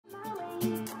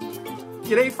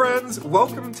G'day friends,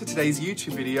 welcome to today's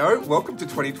YouTube video. Welcome to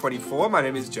 2024, my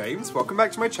name is James. Welcome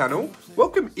back to my channel.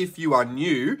 Welcome if you are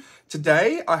new.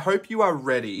 Today, I hope you are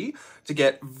ready to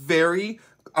get very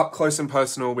up close and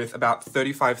personal with about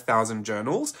 35,000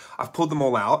 journals. I've pulled them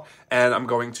all out and I'm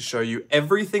going to show you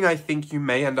everything I think you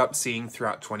may end up seeing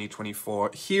throughout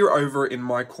 2024 here over in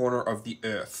my corner of the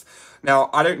earth. Now,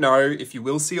 I don't know if you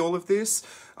will see all of this.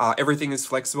 Everything is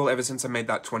flexible. Ever since I made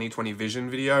that 2020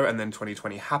 vision video and then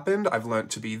 2020 happened, I've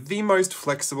learned to be the most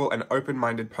flexible and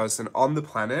open-minded person on the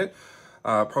planet.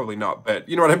 Probably not, but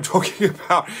you know what I'm talking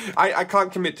about. I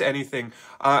can't commit to anything,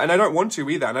 and I don't want to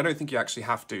either, and I don't think you actually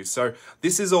have to. So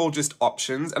this is all just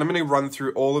options, and I'm going to run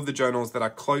through all of the journals that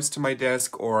are close to my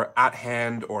desk or at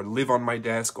hand or live on my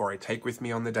desk or I take with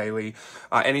me on the daily.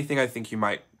 Anything I think you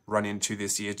might run into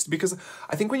this year, just because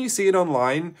I think when you see it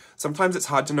online, sometimes it's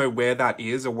hard to know where that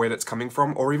is or where that's coming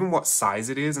from or even what size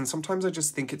it is, and sometimes I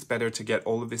just think it's better to get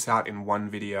all of this out in one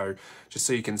video just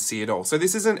so you can see it all. So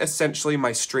this isn't essentially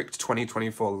my strict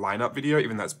 2024 lineup video,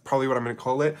 even that's probably what I'm going to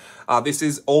call it. This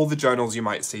is all the journals you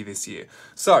might see this year.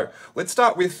 So let's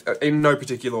start with, in no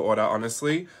particular order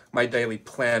honestly, my daily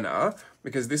planner,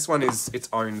 because this one is its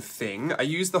own thing. I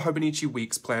used the Hobonichi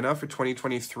Weeks planner for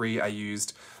 2023. I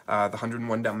used the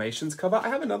 101 Dalmatians cover. I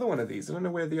have another one of these. I don't know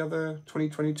where the other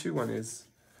 2022 one is.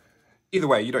 Either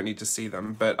way, you don't need to see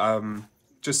them, but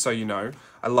just so you know,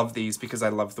 I love these because I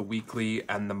love the weekly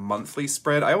and the monthly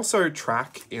spread. I also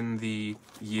track in the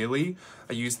yearly.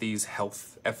 I use these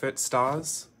health effort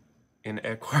stars, in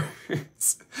air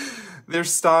quotes. They're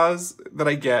stars that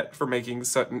I get for making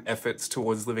certain efforts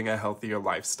towards living a healthier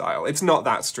lifestyle. It's not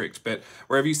that strict, but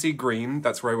wherever you see green,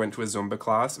 that's where I went to a Zumba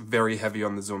class. Very heavy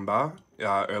on the Zumba,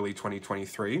 early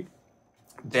 2023.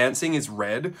 Dancing is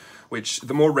red, which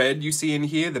the more red you see in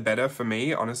here, the better for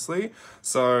me, honestly.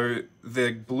 So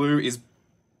the blue is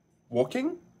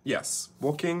walking. Yes,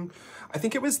 walking. I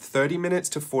think it was 30 minutes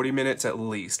to 40 minutes at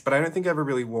least, but I don't think I ever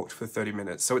really walked for 30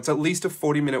 minutes. So it's at least a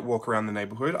 40-minute walk around the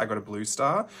neighborhood. I got a blue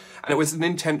star, and it was an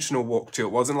intentional walk too.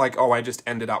 It wasn't like, oh, I just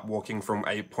ended up walking from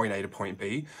point A to point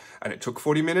B, and it took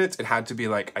 40 minutes. It had to be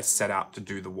like, I set out to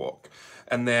do the walk.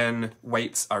 And then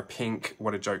weights are pink.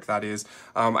 What a joke that is.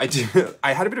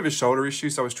 I had a bit of a shoulder issue,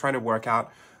 so I was trying to work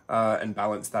out and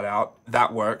balance that out.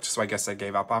 That worked, so I guess I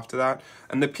gave up after that.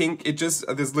 And the pink,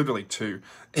 there's literally two.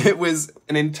 It was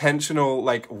an intentional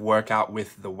like workout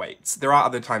with the weights. There are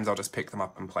other times I'll just pick them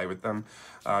up and play with them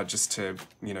just to,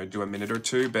 you know, do a minute or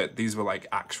two, but these were like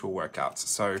actual workouts.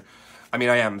 So, I mean,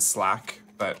 I am slack,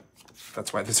 but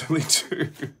that's why there's only two.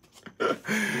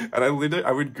 And I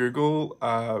would Google,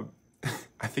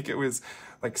 I think it was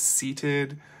like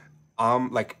seated,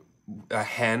 like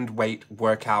hand weight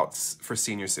workouts for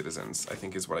senior citizens, I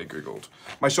think is what I Googled.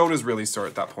 My shoulders really sore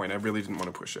at that point. I really didn't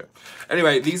want to push it.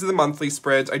 Anyway, these are the monthly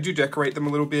spreads. I do decorate them a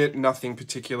little bit, nothing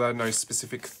particular, no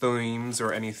specific themes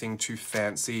or anything too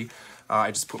fancy.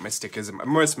 I just put my stickers and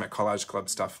most of my Collage Club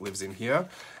stuff lives in here.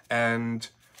 And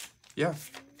yeah,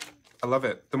 I love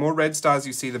it. The more red stars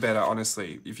you see, the better,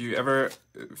 honestly. If you ever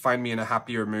find me in a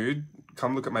happier mood,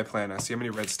 come look at my planner, see how many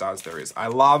red stars there is. I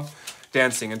love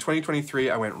dancing. In 2023,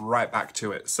 I went right back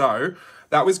to it. So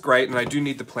that was great, and I do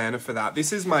need the planner for that.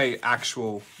 This is my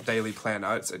actual daily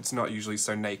planner. It's not usually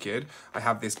so naked. I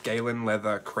have this Galen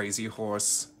leather Crazy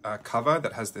Horse cover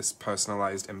that has this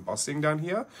personalized embossing down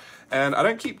here. And I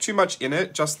don't keep too much in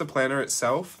it, just the planner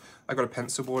itself. I got a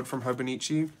pencil board from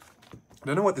Hobonichi. I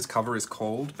don't know what this cover is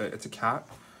called, but it's a cat.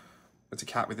 It's a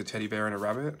cat with a teddy bear and a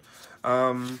rabbit.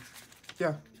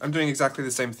 Yeah, I'm doing exactly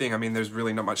the same thing. I mean, there's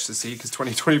really not much to see because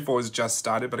 2024 has just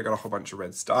started, but I got a whole bunch of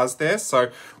red stars there. So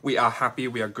we are happy,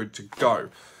 we are good to go.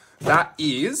 That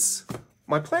is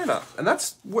my planner. And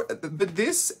that's what, but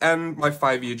this and my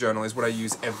 5-year journal is what I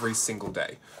use every single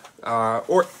day.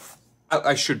 Or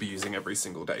I should be using every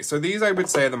single day. So these I would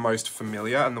say are the most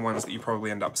familiar and the ones that you probably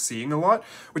end up seeing a lot,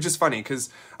 which is funny because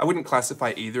I wouldn't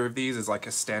classify either of these as like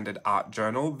a standard art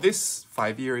journal. This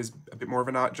 5-year is a bit more of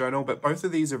an art journal, but both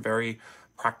of these are very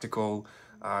practical,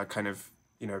 kind of,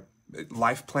 you know,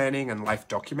 life planning and life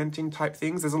documenting type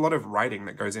things. There's a lot of writing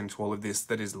that goes into all of this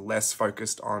that is less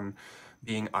focused on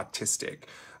being artistic.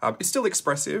 It's still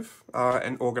expressive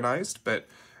and organized, but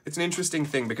it's an interesting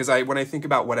thing because when I think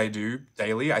about what I do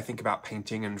daily, I think about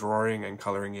painting and drawing and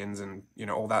coloring ins and, you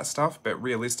know, all that stuff. But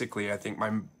realistically, I think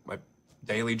my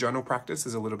daily journal practice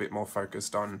is a little bit more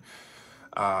focused on,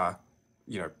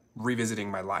 you know, revisiting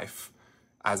my life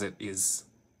as it is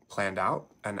planned out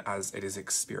and as it is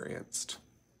experienced.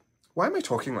 Why am I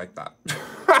talking like that?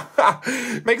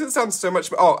 Makes it sound so much...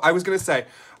 Oh, I was going to say,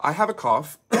 I have a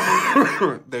cough.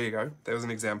 There you go. There was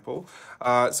an example.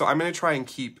 So I'm going to try and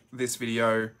keep this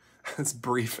video as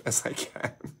brief as I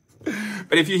can.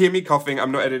 But if you hear me coughing,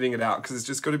 I'm not editing it out because it's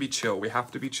just got to be chill. We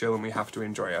have to be chill and we have to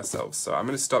enjoy ourselves. So I'm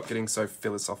going to stop getting so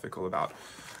philosophical about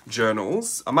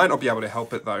journals. I might not be able to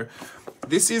help it though.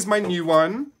 This is my new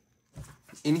one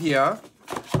in here.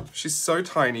 She's so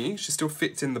tiny. She still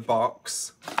fits in the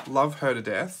box. Love her to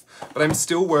death. But I'm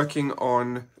still working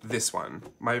on this one.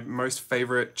 My most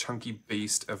favorite chunky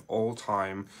beast of all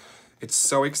time. It's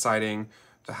so exciting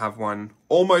to have one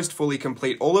almost fully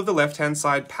complete. All of the left-hand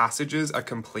side passages are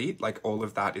complete, like all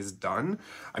of that is done.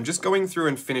 I'm just going through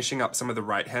and finishing up some of the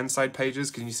right-hand side pages.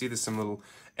 Can you see there's some little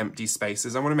empty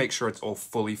spaces? I want to make sure it's all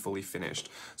fully finished.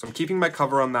 So I'm keeping my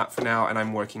cover on that for now, and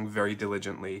I'm working very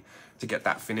diligently to get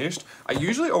that finished. I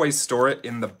usually always store it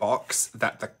in the box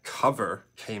that the cover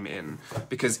came in,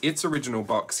 because its original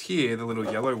box here, the little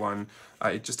yellow one,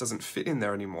 it just doesn't fit in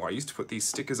there anymore. I used to put these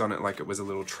stickers on it like it was a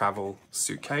little travel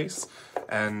suitcase,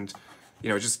 and you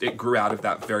know, it grew out of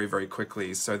that very, very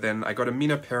quickly. So then I got a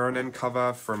Mina Peronen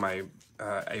cover for my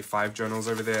A5 journals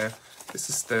over there. This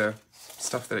is the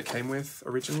stuff that it came with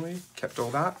originally, kept all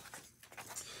that.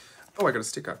 Oh, I got a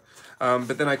sticker.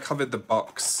 But then I covered the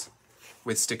box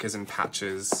with stickers and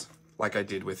patches like I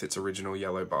did with its original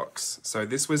yellow box. So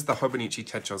this was the Hobonichi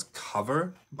Techo's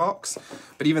cover box,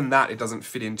 but even that it doesn't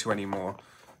fit into anymore.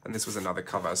 And this was another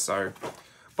cover. So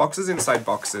boxes inside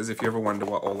boxes, if you ever wonder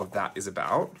what all of that is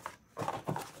about.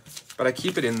 But I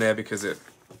keep it in there because it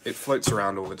floats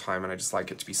around all the time and I just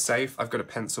like it to be safe. I've got a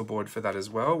pencil board for that as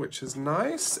well, which is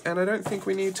nice. And I don't think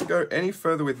we need to go any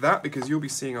further with that because you'll be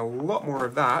seeing a lot more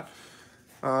of that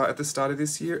at the start of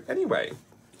this year anyway.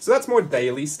 So that's more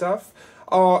daily stuff.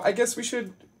 I guess we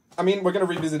should, I mean, we're going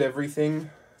to revisit everything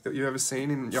that you've ever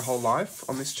seen in your whole life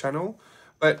on this channel.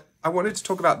 But I wanted to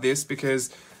talk about this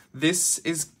because this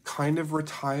is kind of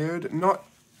retired. Not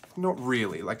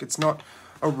really. Like, it's not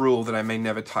a rule that I may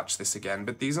never touch this again,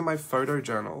 but these are my photo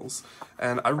journals.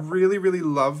 And I really, really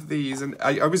love these. And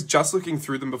I was just looking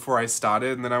through them before I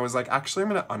started, and then I was like, actually, I'm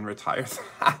going to unretire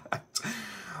that.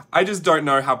 I just don't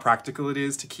know how practical it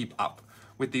is to keep up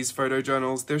with these photo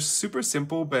journals. They're super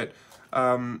simple, but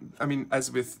I mean,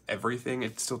 as with everything,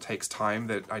 it still takes time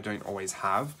that I don't always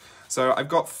have. So I've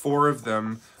got 4 of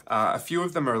them. A few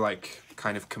of them are like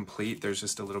kind of complete. There's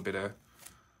just a little bit of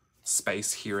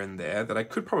space here and there that I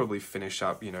could probably finish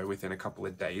up, you know, within a couple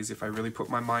of days if I really put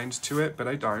my mind to it, but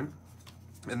I don't.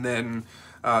 And then,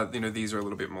 you know, these are a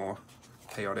little bit more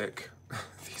chaotic,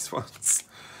 these ones.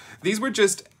 These were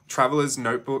just traveler's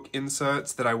notebook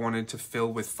inserts that I wanted to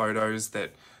fill with photos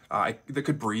that that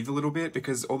could breathe a little bit,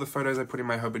 because all the photos I put in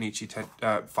my Hobonichi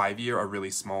 5-year are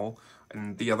really small,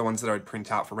 and the other ones that I would print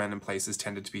out for random places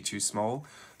tended to be too small.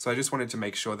 So I just wanted to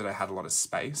make sure that I had a lot of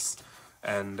space,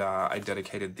 and I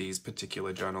dedicated these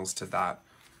particular journals to that.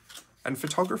 And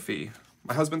photography.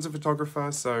 My husband's a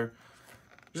photographer, so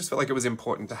I just felt like it was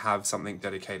important to have something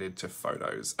dedicated to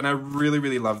photos. And I really,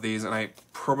 really love these, and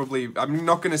I'm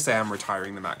not going to say I'm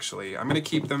retiring them actually. I'm going to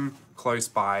keep them close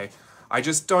by. I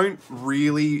just don't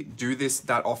really do this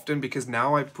that often because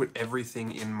now I put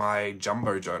everything in my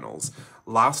jumbo journals.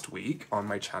 Last week on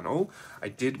my channel, I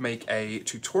did make a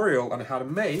tutorial on how to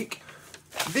make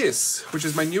this, which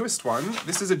is my newest one.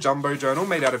 This is a jumbo journal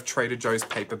made out of Trader Joe's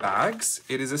paper bags.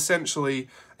 It is essentially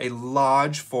a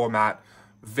large format,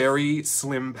 very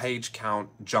slim page count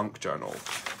junk journal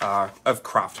of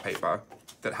craft paper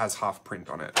that has half print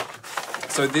on it.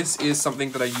 So this is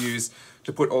something that I use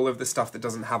to put all of the stuff that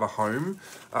doesn't have a home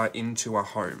into a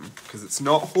home, because it's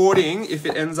not hoarding if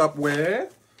it ends up where?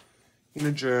 In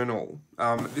a journal.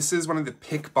 This is one of the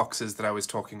pick boxes that I was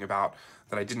talking about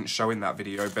that I didn't show in that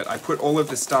video, but I put all of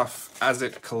the stuff as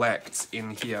it collects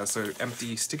in here. So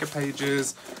empty sticker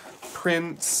pages,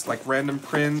 prints, like random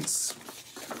prints,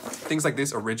 things like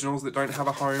this, originals that don't have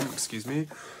a home, excuse me.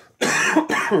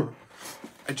 I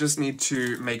just need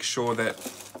to make sure that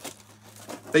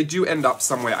they do end up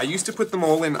somewhere. I used to put them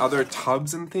all in other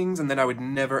tubs and things, and then I would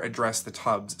never address the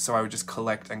tubs, so I would just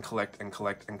collect and collect and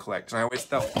collect and collect. And I always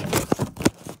felt...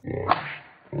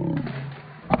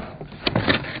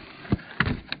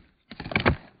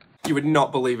 You would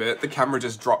not believe it. The camera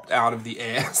just dropped out of the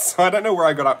air. So I don't know where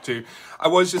I got up to. I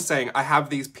was just saying, I have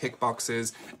these pick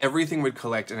boxes. Everything would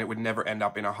collect and it would never end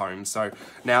up in a home. So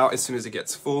now, as soon as it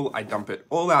gets full, I dump it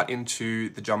all out into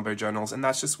the jumbo journals, and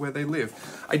that's just where they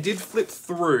live. I did flip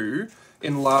through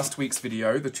in last week's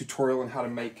video, the tutorial on how to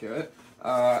make it.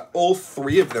 All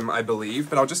 3 of them, I believe,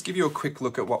 but I'll just give you a quick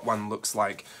look at what one looks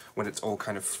like when it's all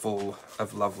kind of full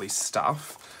of lovely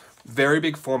stuff. Very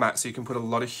big format, so you can put a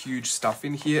lot of huge stuff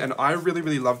in here. And I really,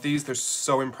 really love these. They're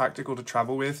so impractical to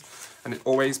travel with. And it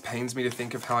always pains me to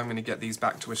think of how I'm going to get these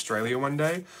back to Australia one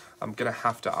day. I'm going to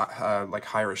have to like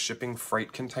hire a shipping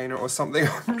freight container or something,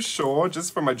 I'm sure,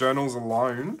 just for my journals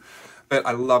alone. But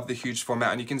I love the huge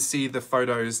format. And you can see the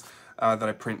photos that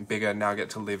I print bigger now get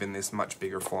to live in this much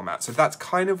bigger format. So that's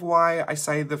kind of why I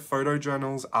say the photo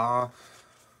journals are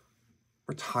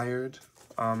retired.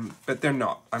 But they're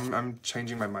not. I'm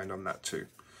changing my mind on that too.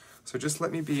 So just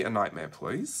let me be a nightmare,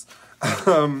 please.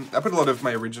 I put a lot of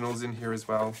my originals in here as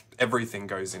well. Everything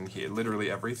goes in here,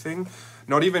 literally everything.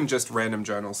 Not even just random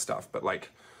journal stuff, but like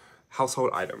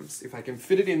household items. If I can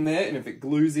fit it in there and if it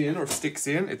glues in or sticks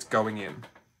in, it's going in.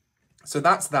 So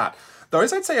that's that.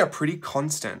 Those I'd say are pretty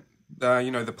constant.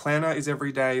 You know, the planner is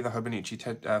every day, the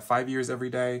Hobonichi 5 years every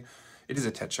day. It is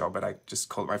a Teachable, but I just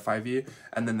call it my 5 year.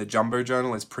 And then the Jumbo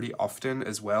Journal is pretty often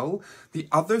as well. The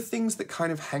other things that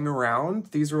kind of hang around,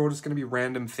 these are all just going to be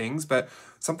random things, but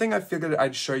something I figured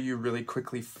I'd show you really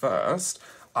quickly first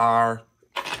are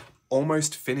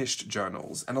almost finished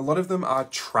journals. And a lot of them are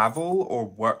travel or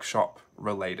workshop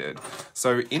related.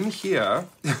 So in here,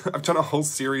 I've done a whole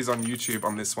series on YouTube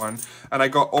on this one, and I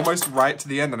got almost right to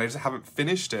the end and I just haven't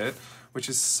finished it, which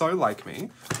is so like me.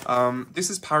 This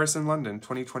is Paris and London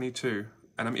 2022,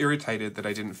 and I'm irritated that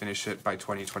I didn't finish it by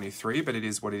 2023, but it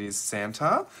is what it is,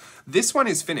 Santa. This one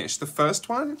is finished. The first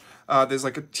one, there's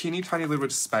like a teeny tiny little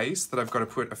bit of space that I've got to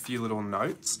put a few little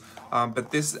notes,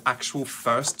 but this actual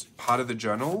first part of the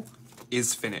journal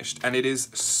is finished, and it is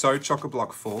so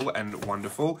chock-a-block full and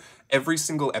wonderful. Every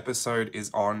single episode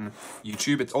is on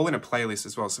YouTube. It's all in a playlist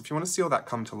as well, so if you want to see all that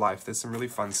come to life, there's some really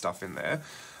fun stuff in there.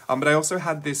 But I also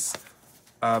had this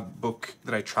book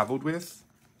that I traveled with,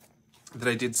 that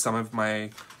I did some of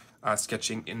my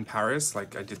sketching in Paris.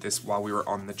 Like I did this while we were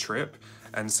on the trip,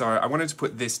 and so I wanted to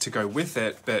put this to go with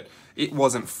it, but it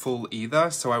wasn't full either,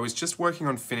 so I was just working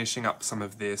on finishing up some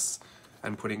of this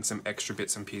and putting some extra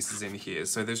bits and pieces in here.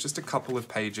 So there's just a couple of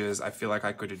pages I feel like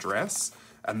I could address,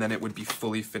 and then it would be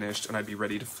fully finished and I'd be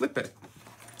ready to flip it.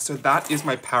 So that is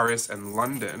my Paris and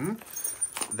London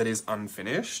that is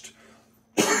unfinished.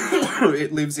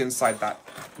 It lives inside that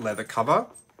leather cover.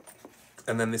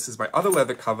 And then this is my other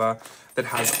leather cover that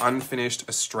has unfinished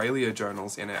Australia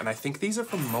journals in it. And I think these are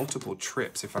from multiple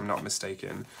trips, if I'm not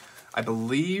mistaken. I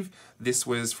believe this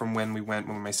was from when we went,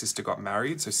 when my sister got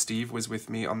married. So Steve was with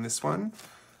me on this one,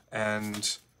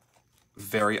 and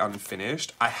very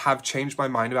unfinished. I have changed my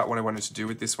mind about what I wanted to do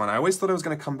with this one. I always thought I was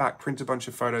going to come back, print a bunch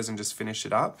of photos and just finish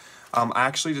it up. I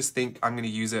actually just think I'm going to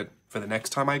use it for the next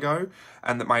time I go,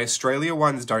 and that my Australia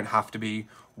ones don't have to be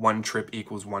one trip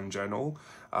equals one journal.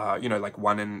 You know, like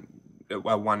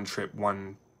one trip,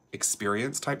 one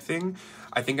experience type thing.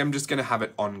 I think I'm just going to have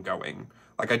it ongoing.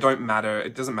 Like it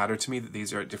doesn't matter to me that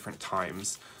these are at different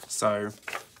times. So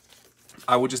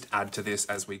I will just add to this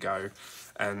as we go.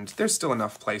 And there's still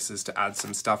enough places to add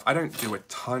some stuff. I don't do a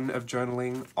ton of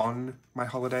journaling on my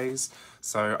holidays,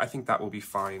 so I think that will be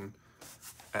fine.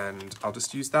 And I'll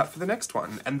just use that for the next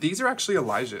one. And these are actually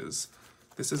Elijah's.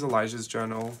 This is Elijah's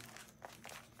journal.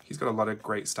 He's got a lot of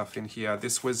great stuff in here.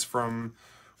 This was from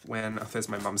when, oh, there's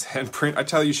my mum's handprint. I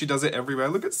tell you, she does it everywhere.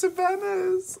 Look at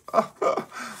Savannah's.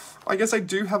 I guess I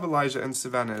do have Elijah and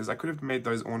Savannah's. I could have made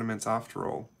those ornaments after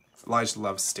all. Elijah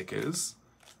loves stickers.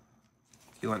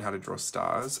 He learned how to draw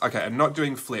stars. Okay, I'm not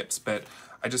doing flips, but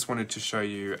I just wanted to show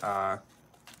you,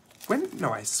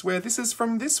 no, I swear this is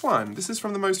from this one. This is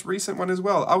from the most recent one as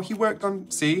well. Oh, he worked on,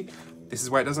 see, this is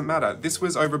why it doesn't matter. This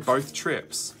was over both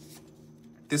trips.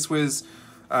 This was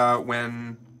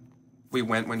when we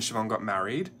went when Siobhan got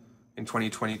married in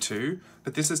 2022,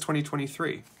 but this is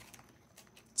 2023.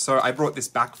 So I brought this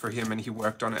back for him and he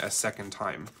worked on it a second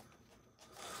time.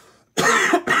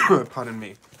 Pardon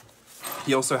me.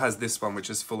 He also has this one, which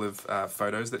is full of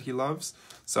photos that he loves.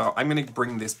 So I'm going to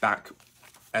bring this back,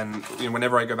 and you know,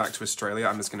 whenever I go back to Australia,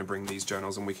 I'm just going to bring these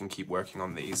journals and we can keep working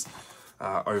on these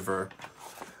over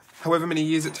however many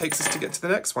years it takes us to get to the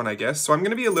next one, I guess. So I'm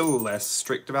going to be a little less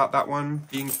strict about that one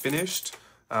being finished.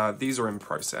 These are in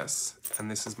process, and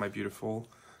this is my beautiful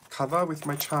cover with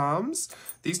my charms.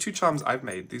 These two charms I've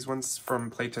made. These ones from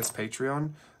Playtest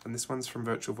Patreon, and this one's from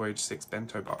Virtual Voyage 6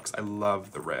 Bento Box. I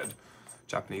love the red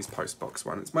Japanese postbox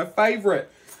one. It's my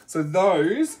favorite. So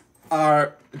those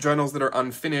are journals that are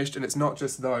unfinished, and it's not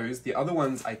just those. The other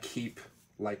ones I keep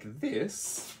like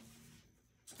this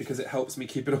because it helps me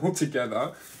keep it all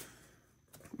together.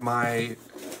 My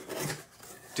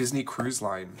Disney Cruise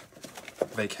Line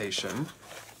vacation.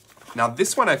 Now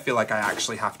this one I feel like I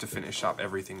actually have to finish up.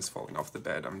 Everything's falling off the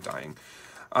bed. I'm dying.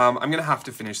 I'm going to have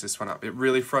to finish this one up. It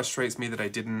really frustrates me that I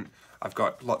didn't. I've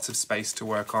got lots of space to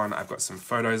work on. I've got some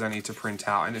photos I need to print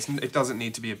out, and it doesn't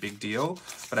need to be a big deal,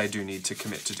 but I do need to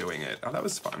commit to doing it. Oh, that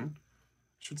was fun.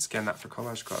 I should scan that for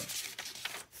Collage Club.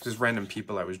 Just random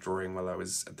people I was drawing while I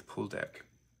was at the pool deck.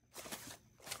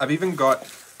 I've even got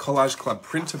Collage Club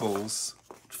printables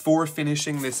for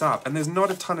finishing this up, and there's not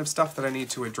a ton of stuff that I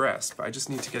need to address, but I just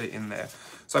need to get it in there.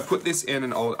 So I put this in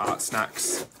an old Art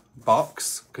Snacks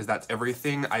box, because that's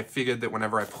everything. I figured that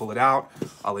whenever I pull it out,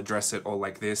 I'll address it all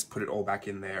like this, put it all back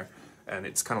in there, and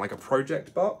it's kind of like a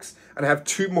project box. And I have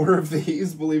 2 more of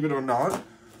these, believe it or not.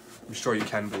 I'm sure you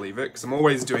can believe it, because I'm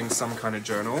always doing some kind of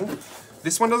journal.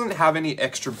 This one doesn't have any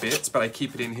extra bits, but I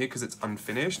keep it in here because it's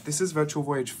unfinished. This is Virtual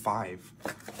Voyage 5.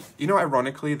 You know,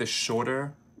 ironically, the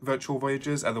shorter Virtual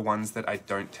Voyages are the ones that I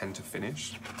don't tend to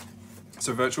finish.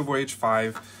 So Virtual Voyage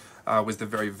 5 was the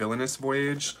very villainous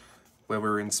voyage, where we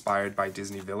were inspired by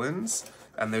Disney villains.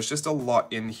 And there's just a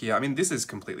lot in here. I mean, this is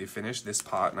completely finished, this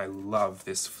part, and I love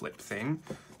this flip thing.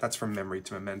 That's from Memory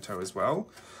to Memento as well.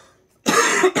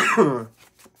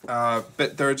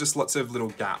 But there are just lots of little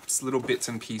gaps, little bits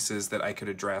and pieces that I could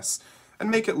address and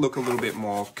make it look a little bit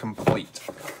more complete.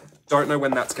 Don't know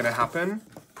when that's going to happen.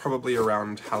 Probably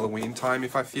around Halloween time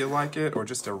if I feel like it, or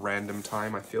just a random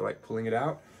time I feel like pulling it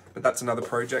out. But that's another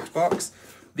project box.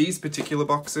 These particular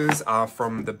boxes are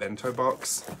from the bento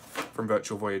box from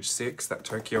Virtual Voyage 6, that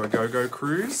Tokyo A-Go-Go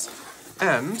cruise.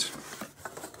 And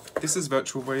this is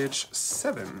Virtual Voyage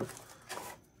 7,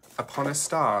 Upon a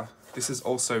Star. This is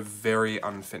also very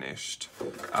unfinished.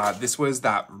 This was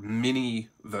that mini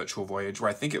Virtual Voyage where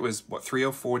I think it was, what, 3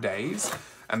 or 4 days?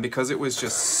 And because it was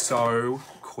just so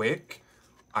quick,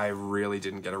 I really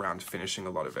didn't get around to finishing a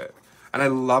lot of it. And I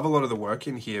love a lot of the work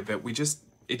in here, but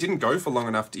it didn't go for long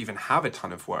enough to even have a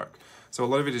ton of work. So a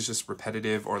lot of it is just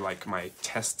repetitive, or like my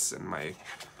tests and my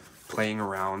playing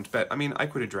around. But I mean, I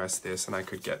could address this and I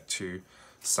could get to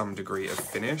some degree of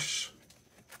finish.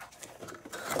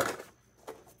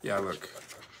 Yeah, look,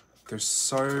 there's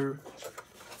so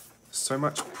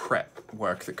much prep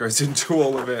work that goes into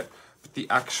all of it, but the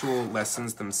actual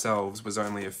lessons themselves was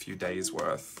only a few days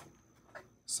worth.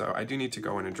 So I do need to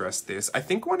go and address this. I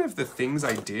think one of the things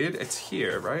I did, it's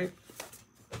here, right?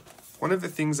 One of the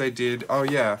things I did, oh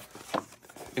yeah,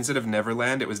 instead of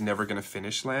Neverland, it was Never Gonna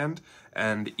Finish Land,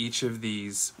 and each of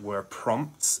these were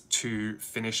prompts to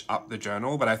finish up the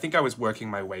journal, but I think I was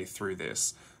working my way through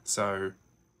this, so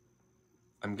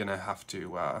I'm gonna have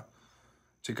to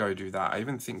go do that. I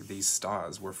even think these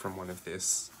stars were from one of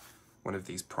these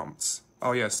prompts.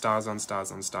 Oh yeah, stars on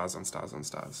stars on stars on stars on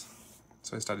stars.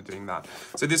 So I started doing that.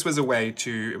 So this was a way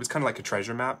to, it was kind of like a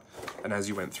treasure map, and as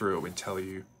you went through it would tell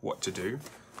you what to do.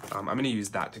 I'm gonna use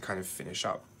that to kind of finish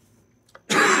up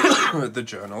the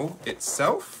journal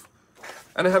itself.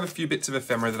 And I have a few bits of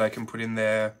ephemera that I can put in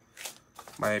there.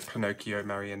 My Pinocchio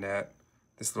marionette,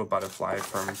 this little butterfly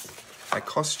from my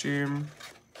costume,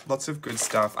 lots of good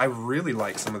stuff. I really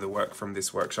like some of the work from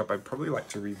this workshop. I'd probably like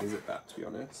to revisit that, to be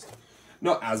honest.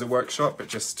 Not as a workshop, but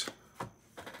just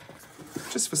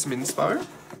for some inspo.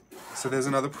 So there's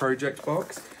another project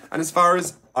box. And as far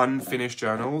as unfinished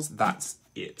journals, that's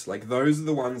it. Like, those are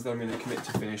the ones that I'm going to commit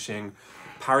to finishing.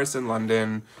 Paris and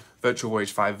London, Virtual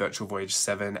Voyage 5, Virtual Voyage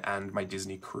 7, and my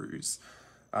Disney cruise.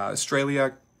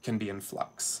 Australia can be in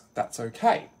flux. That's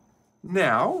okay.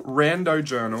 Now, rando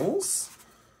journals.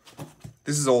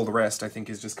 This is all the rest, I think,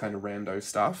 is just kind of rando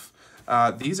stuff.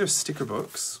 These are sticker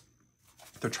books.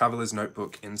 The Traveler's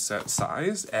Notebook insert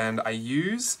size, and I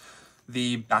use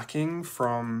the backing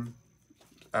from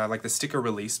like the sticker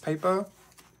release paper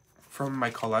from my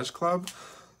Collage Club,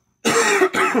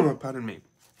 pardon me,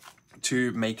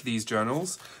 to make these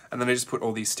journals. And then I just put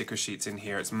all these sticker sheets in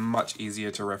here. It's much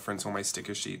easier to reference all my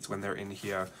sticker sheets when they're in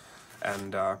here.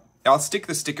 And I'll stick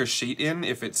the sticker sheet in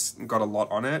if it's got a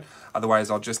lot on it. Otherwise,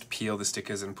 I'll just peel the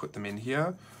stickers and put them in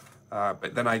here.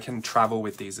 But then I can travel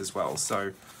with these as well.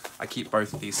 So I keep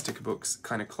both of these sticker books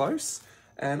kind of close.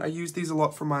 And I use these a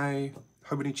lot for my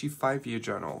Hobonichi 5-year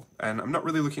journal. And I'm not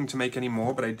really looking to make any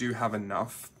more, but I do have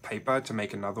enough paper to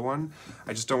make another one.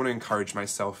 I just don't want to encourage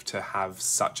myself to have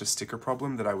such a sticker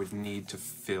problem that I would need to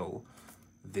fill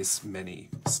this many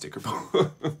sticker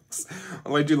books.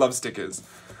 Although I do love stickers.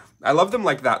 I love them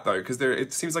like that though, because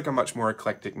it seems like a much more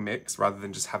eclectic mix rather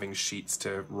than just having sheets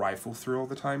to rifle through all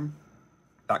the time.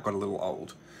 That got a little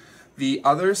old. The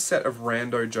other set of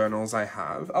rando journals I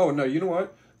have... Oh no, you know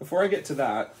what? Before I get to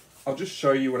that, I'll just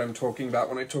show you what I'm talking about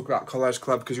when I talk about Collage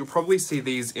Club, because you'll probably see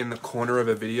these in the corner of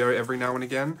a video every now and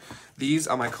again. These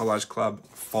are my Collage Club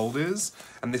folders,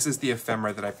 and this is the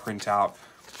ephemera that I print out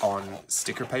on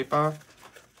sticker paper.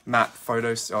 matte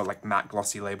photos, or like matte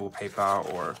glossy label paper,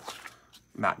 or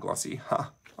matte glossy,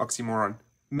 oxymoron.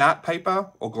 Matte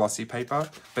paper or glossy paper,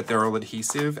 but they're all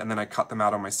adhesive, and then I cut them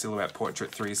out on my Silhouette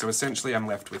Portrait 3. So essentially I'm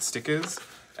left with stickers,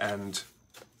 and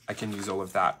I can use all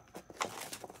of that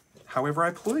however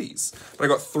I please. But I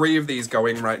got 3 of these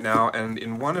going right now, and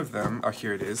in one of them, oh,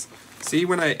 here it is. See,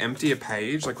 when I empty a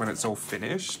page, like when it's all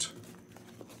finished,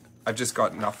 I've just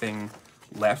got nothing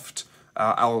left.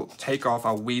 I'll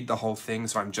weed the whole thing,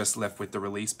 so I'm just left with the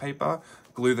release paper,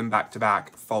 glue them back to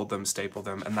back, fold them, staple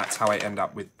them, and that's how I end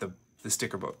up with the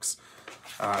sticker books.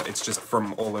 It's just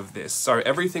from all of this. So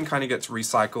everything kind of gets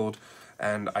recycled,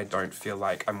 and I don't feel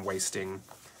like I'm wasting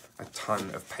a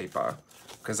ton of paper,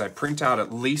 because I print out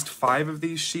at least 5 of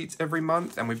these sheets every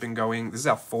month, and we've been going, this is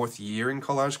our 4th year in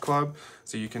Collage Club,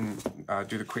 so you can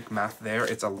do the quick math there.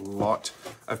 It's a lot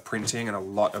of printing and a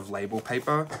lot of label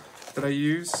paper that I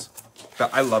use.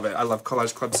 But I love it. I love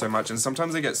Collage Club so much, and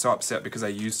sometimes I get so upset because I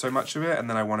use so much of it, and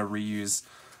then I want to reuse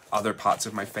other parts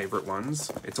of my favorite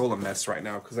ones. It's all a mess right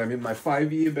now because I'm in my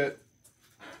 5-year, but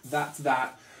that's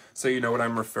that. So you know what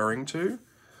I'm referring to.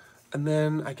 And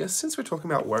then I guess since we're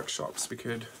talking about workshops,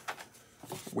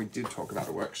 we did talk about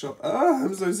a workshop. Ah,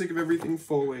 I'm so sick of everything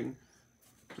falling.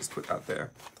 Just put that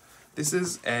there. This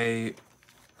is a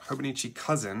Hobonichi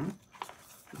cousin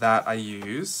that I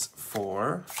use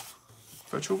for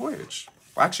Virtual Voyage.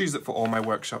 I actually use it for all my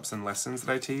workshops and lessons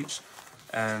that I teach,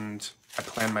 and I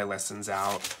plan my lessons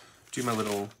out, do my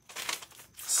little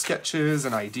sketches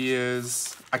and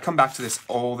ideas. I come back to this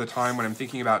all the time when I'm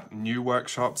thinking about new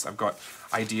workshops. I've got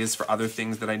ideas for other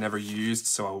things that I never used,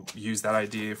 so I'll use that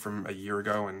idea from a year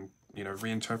ago and, you know,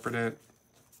 reinterpret it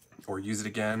or use it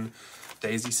again.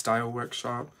 Daisy style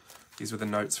workshop. These were the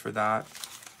notes for that.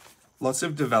 Lots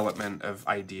of development of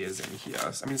ideas in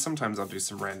here. I mean, sometimes I'll do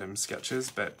some random sketches,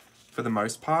 but for the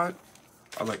most part,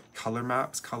 I like color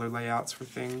maps, color layouts for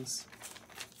things.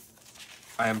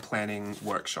 I am planning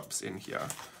workshops in here.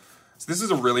 So this is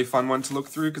a really fun one to look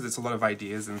through because it's a lot of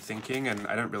ideas and thinking, and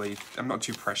I'm not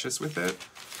too precious with it.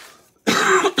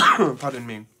 Pardon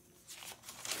me.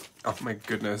 Oh my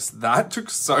goodness, that took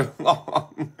so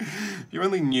long. If you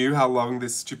only knew how long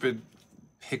this stupid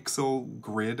pixel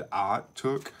grid art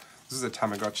took. This is a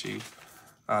Tamagotchi.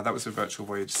 That was for Virtual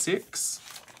Voyage 6.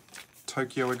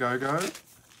 Tokyo A Go-Go.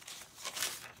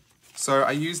 So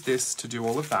I used this to do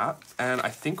all of that, and I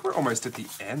think we're almost at the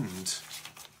end.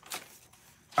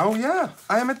 Oh yeah,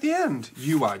 I am at the end.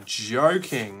 You are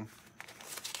joking.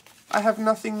 I have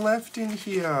nothing left in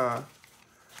here.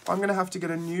 I'm gonna have to get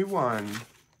a new one.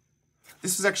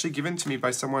 This was actually given to me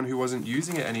by someone who wasn't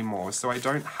using it anymore, so I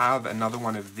don't have another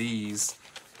one of these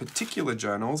particular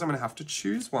journals. I'm gonna have to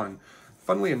choose one.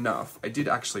 Funnily enough, I did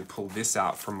actually pull this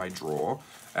out from my drawer,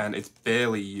 and it's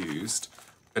barely used,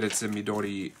 but it's a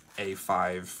Midori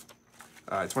A5.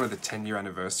 It's one of the 10-year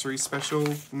anniversary special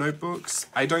notebooks.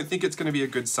 I don't think it's gonna be a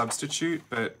good substitute,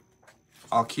 but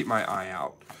I'll keep my eye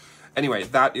out. Anyway,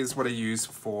 that is what I use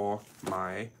for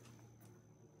my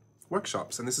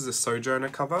workshops, and this is a Sojourner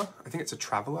cover. I think it's a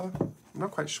Traveler. I'm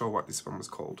not quite sure what this one was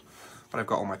called, but I've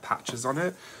got all my patches on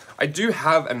it. I do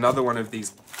have another one of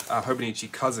these Hobonichi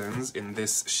cousins in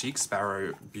this Chic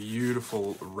Sparrow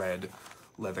beautiful red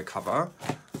leather cover,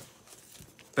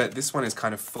 but this one is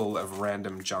kind of full of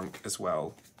random junk as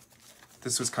well.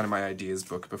 This was kind of my ideas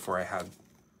book before I had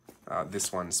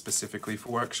this one specifically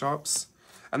for workshops.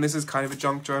 And this is kind of a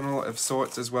junk journal of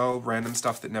sorts as well. Random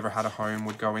stuff that never had a home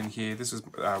would go in here. This was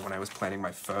when I was planning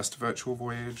my first Virtual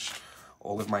Voyage.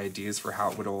 All of my ideas for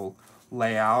how it would all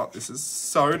lay out. This is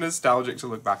so nostalgic to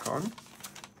look back on.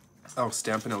 Oh,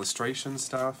 stamp and illustration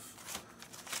stuff.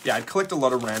 Yeah, I'd collect a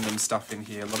lot of random stuff in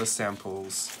here. A lot of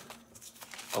samples.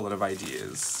 A lot of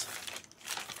ideas.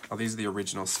 Oh, these are the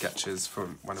original sketches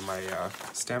from one of my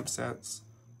stamp sets.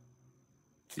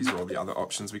 These are all the other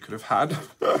options we could have had.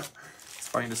 It's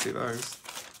funny to see those.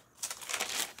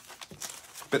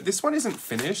 But this one isn't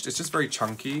finished, it's just very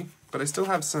chunky, but I still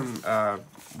have some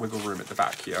wiggle room at the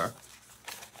back here.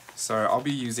 So I'll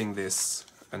be using this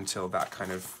until that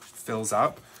kind of fills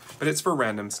up, but it's for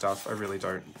random stuff.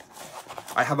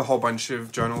 I have a whole bunch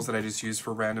of journals that I just use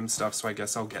for random stuff, so I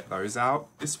guess I'll get those out.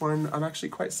 This one, I'm actually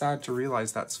quite sad to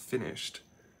realize that's finished.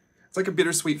 It's like a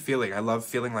bittersweet feeling. I love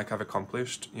feeling like I've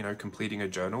accomplished, you know, completing a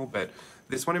journal, but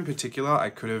this one in particular, I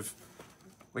could have,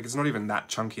 like, it's not even that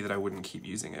chunky that I wouldn't keep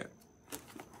using it.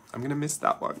 I'm gonna miss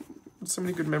that one. There's so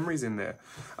many good memories in there.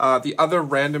 The other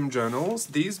random journals,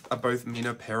 these are both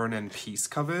Mina Peronen piece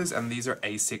covers, and these are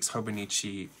A6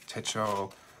 Hobonichi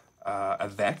Techo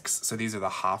Avex. So these are the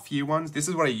half-year ones. This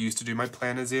is what I used to do my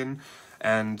planners in,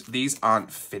 and these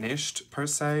aren't finished per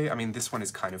se. I mean, this one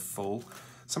is kind of full.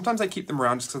 Sometimes I keep them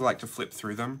around just because I like to flip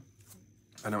through them.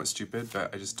 I know it's stupid,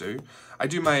 but I just do. I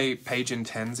do my page in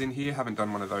 10s in here. Haven't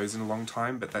done one of those in a long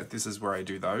time, but this is where I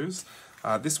do those.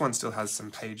 This one still has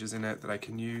some pages in it that I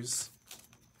can use.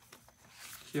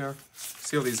 Here,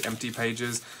 see all these empty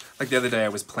pages? Like the other day I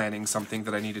was planning something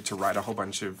that I needed to write a whole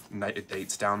bunch of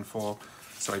dates down for,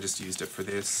 so I just used it for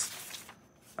this.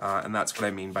 And that's what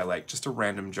I mean by like just a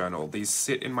random journal. These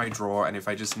sit in my drawer, and if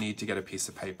I just need to get a piece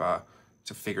of paper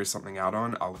to figure something out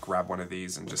on, I'll grab one of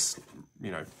these and just,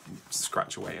 you know,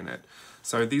 scratch away in it.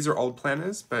 So these are old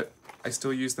planners, but I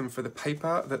still use them for the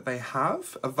paper that they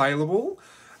have available.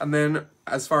 And then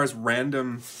as far as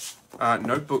random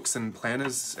notebooks and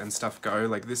planners and stuff go,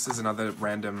 like this is another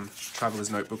random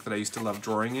traveler's notebook that I used to love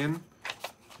drawing in,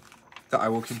 that I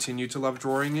will continue to love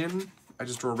drawing in. I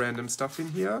just draw random stuff in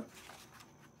here.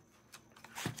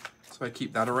 So I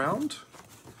keep that around.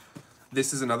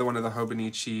 This is another one of the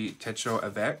Hobonichi Techo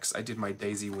Avex. I did my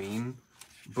Daisy Ween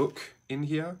book in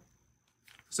here.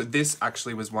 So this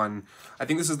actually was one, I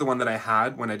think this is the one that I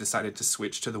had when I decided to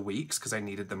switch to the weeks because I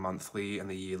needed the monthly and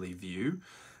the yearly view.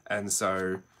 And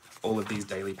so all of these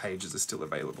daily pages are still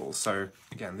available. So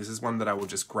again, this is one that I will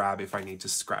just grab if I need to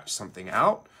scratch something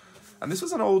out. And this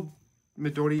was an old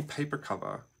Midori paper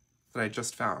cover that I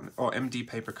just found, or MD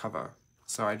paper cover.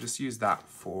 So I just use that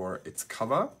for its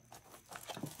cover.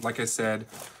 Like I said,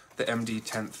 the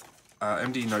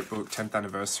MD notebook 10th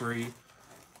anniversary,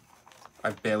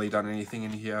 I've barely done anything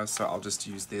in here, so I'll just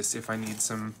use this if I need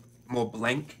some more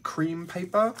blank cream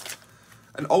paper.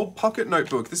 An old pocket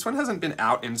notebook. This one hasn't been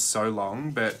out in so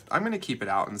long, but I'm going to keep it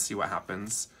out and see what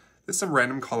happens. There's some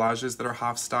random collages that are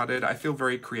half started. I feel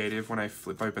very creative when I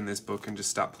flip open this book and just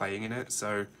start playing in it,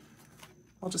 so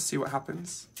I'll just see what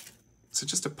happens. So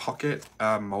just a pocket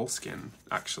moleskin,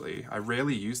 actually. I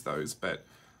rarely use those, but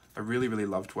I really, really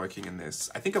loved working in this.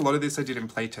 I think a lot of this I did in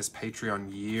Playtest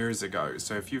Patreon years ago.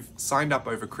 So if you've signed up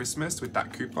over Christmas with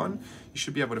that coupon, you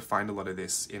should be able to find a lot of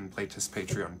this in Playtest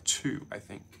Patreon 2, I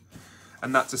think.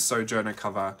 And that's a Sojourner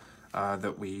cover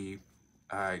that we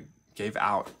gave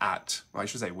out at, well, I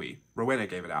should say we, Rowena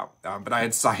gave it out, but I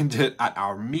had signed it at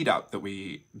our meetup that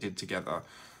we did together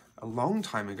a long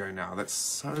time ago now. That's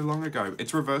so long ago.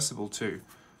 It's reversible too.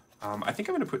 I think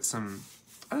I'm going to put some,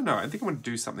 I don't know, I think I'm going to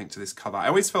do something to this cover. I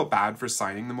always felt bad for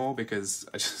signing them all because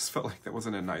I just felt like that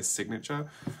wasn't a nice signature.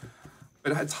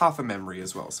 But it's half a memory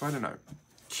as well, so I don't know.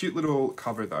 Cute little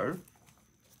cover though.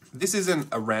 This isn't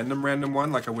a random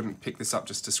one, like I wouldn't pick this up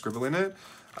just to scribble in it,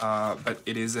 but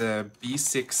it is a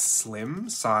B6 Slim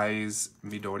size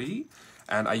Midori,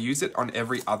 and I use it on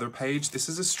every other page. This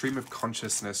is a stream of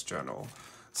consciousness journal.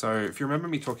 So if you remember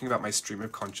me talking about my stream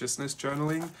of consciousness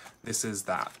journaling, this is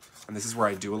that. And this is where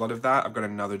I do a lot of that. I've got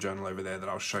another journal over there that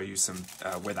I'll show you some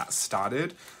where that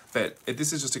started. But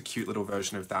this is just a cute little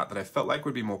version of that I felt like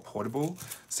would be more portable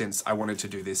since I wanted to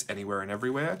do this anywhere and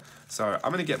everywhere. So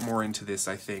I'm going to get more into this,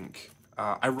 I think.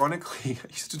 Ironically, I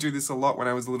used to do this a lot when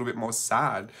I was a little bit more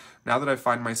sad. Now that I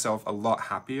find myself a lot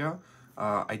happier,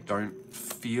 I don't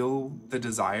feel the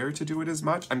desire to do it as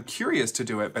much. I'm curious to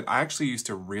do it, but I actually used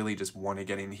to really just want to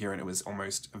get in here, and it was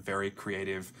almost a very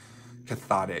creative,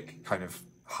 cathartic kind of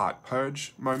heart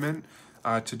purge moment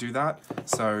to do that.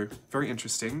 So very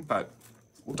interesting, but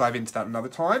we'll dive into that another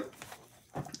time.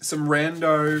 Some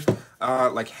rando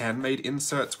like handmade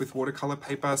inserts with watercolor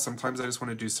paper. Sometimes I just want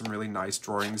to do some really nice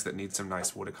drawings that need some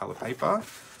nice watercolor paper,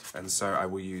 and so I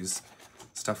will use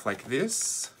stuff like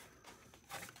this.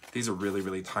 These are really,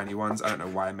 really tiny ones. I don't know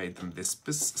why I made them this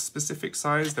specific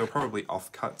size. They were probably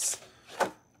offcuts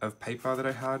of paper that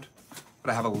I had,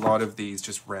 but I have a lot of these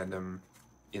just random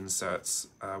inserts.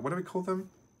 What do we call them?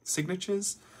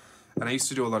 Signatures? And I used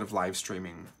to do a lot of live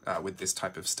streaming with this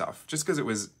type of stuff, just because it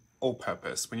was all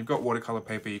purpose. When you've got watercolor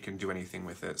paper, you can do anything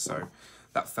with it. So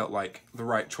that felt like the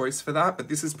right choice for that. But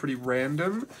this is pretty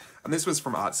random. And this was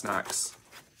from Art Snacks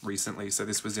recently. So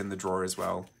this was in the drawer as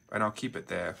well. And I'll keep it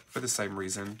there for the same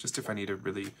reason, just if I need a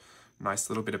really nice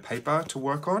little bit of paper to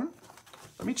work on.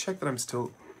 Let me check that I'm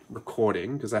still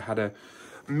recording, because I had a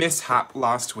mishap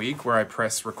last week where I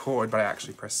pressed record, but I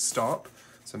actually pressed stop.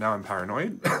 So now I'm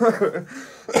paranoid.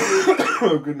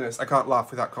 Oh goodness, I can't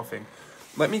laugh without coughing.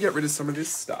 Let me get rid of some of this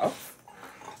stuff.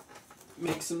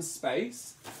 Make some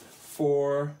space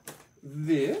for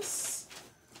this.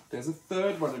 There's a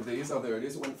third one of these. Oh, there it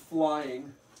is. It went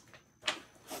flying.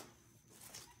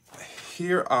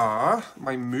 Here are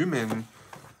my Moomin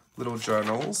little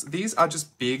journals. These are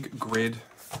just big grid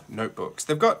notebooks.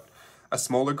 They've got a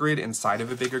smaller grid inside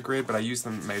of a bigger grid, but I use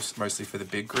them mostly for the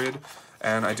big grid.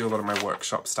 And I do a lot of my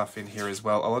workshop stuff in here as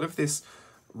well. A lot of this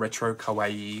retro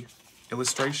kawaii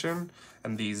illustration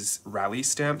and these rally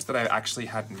stamps that I actually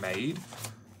had made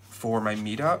for my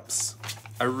meetups.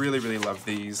 I really, really love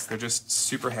these. They're just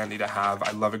super handy to have. I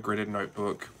love a gridded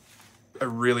notebook. I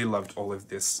really loved all of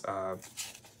this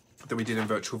that we did in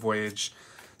Virtual Voyage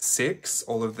 6,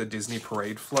 all of the Disney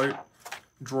Parade float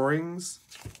drawings.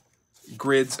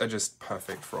 Grids are just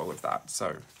perfect for all of that.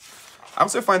 So I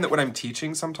also find that when I'm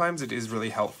teaching, sometimes it is really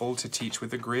helpful to teach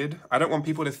with a grid. I don't want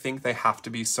people to think they have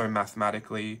to be so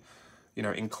mathematically, you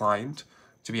know, inclined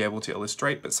to be able to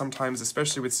illustrate, but sometimes,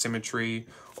 especially with symmetry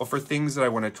or for things that I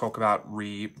want to talk about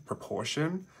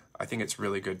re-proportion, I think it's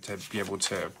really good to be able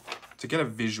to get a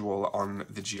visual on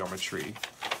the geometry.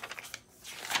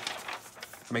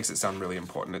 It makes it sound really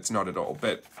important. It's not at all,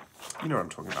 but you know what I'm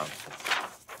talking about.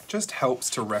 Just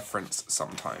helps to reference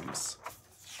sometimes.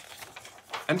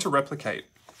 And to replicate.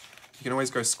 You can always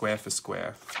go square for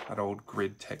square, that old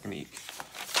grid technique.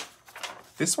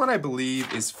 This one I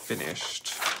believe is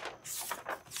finished.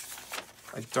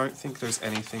 I don't think there's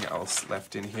anything else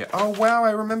left in here. Oh wow,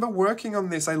 I remember working on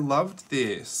this. I loved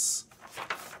this.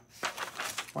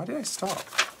 Why did I stop?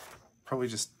 Probably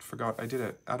just forgot I did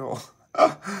it at all.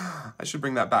 I should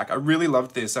bring that back. I really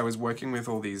loved this. I was working with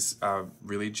all these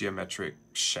really geometric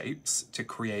shapes to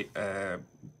create a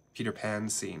Peter Pan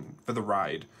scene for the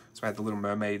ride. So I had the little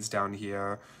mermaids down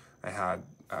here. I had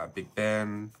Big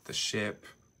Ben, the ship,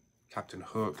 Captain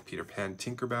Hook, Peter Pan,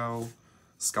 Tinkerbell,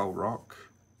 Skull Rock.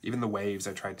 Even the waves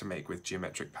I tried to make with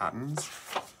geometric patterns.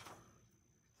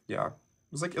 Yeah,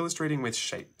 it was like illustrating with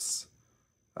shapes.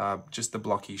 Just the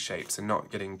blocky shapes and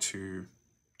not getting too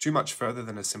much further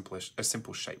than a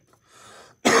simple shape.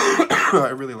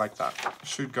 I really like that.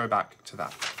 Should go back to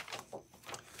that.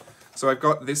 So I've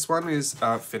got this one is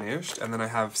finished, and then I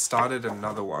have started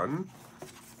another one.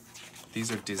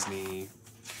 These are Disney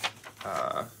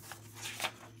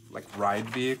like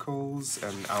ride vehicles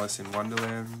and Alice in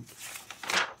Wonderland.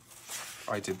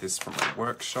 I did this from my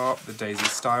workshop, the Daisy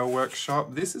Style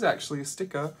workshop. This is actually a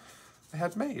sticker I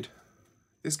had made.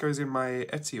 This goes in my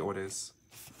Etsy orders.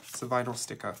 It's a vinyl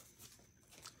sticker.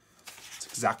 It's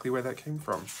exactly where that came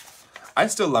from. I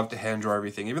still love to hand draw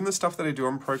everything. Even the stuff that I do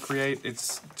on Procreate,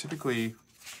 it's typically,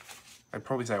 I'd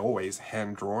probably say always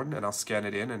hand drawn, and I'll scan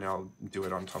it in and I'll do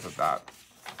it on top of that.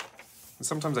 And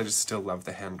sometimes I just still love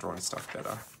the hand drawn stuff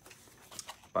better.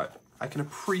 But I can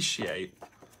appreciate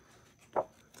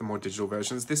the more digital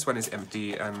versions. This one is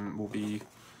empty and will be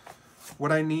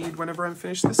what I need whenever I'm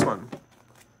finished this one.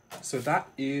 So that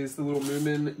is the little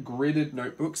Moomin gridded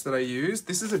notebooks that I use.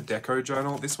 This is a deco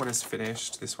journal. This one is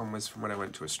finished. This one was from when I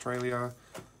went to Australia.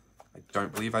 I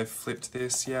don't believe I've flipped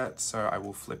this yet, so I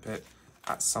will flip it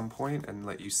at some point and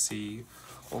let you see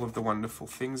all of the wonderful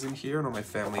things in here and on my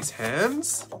family's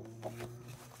hands.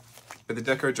 But the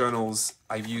deco journals,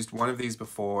 I've used one of these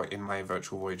before in my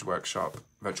Virtual Voyage workshop,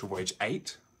 Virtual Voyage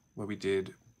 8, where we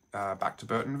did back to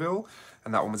Burtonville,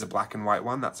 and that one was a black and white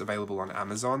one that's available on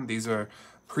Amazon. These are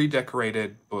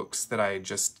pre-decorated books that I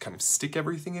just kind of stick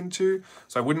everything into,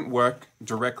 so I wouldn't work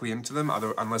directly into them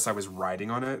unless I was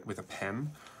writing on it with a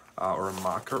pen or a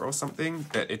marker or something,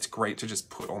 but it's great to just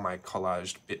put all my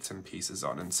collaged bits and pieces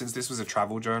on. And since this was a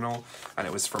travel journal and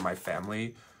it was for my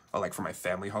family, or like for my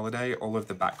family holiday, all of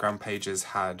the background pages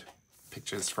had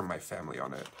pictures from my family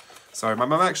on it. So my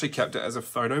mum actually kept it as a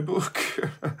photo book,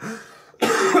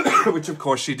 which of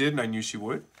course she did, and I knew she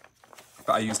would,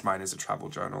 but I used mine as a travel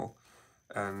journal.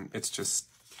 And it's just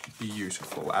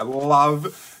beautiful. I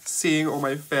love seeing all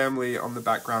my family on the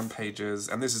background pages,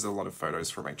 and this is a lot of photos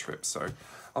from my trip, so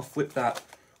I'll flip that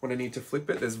when I need to flip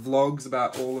it. There's vlogs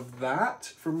about all of that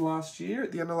from last year,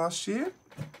 at the end of last year.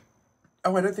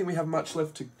 Oh, I don't think we have much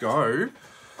left to go.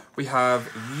 We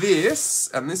have this,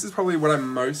 and this is probably what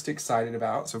I'm most excited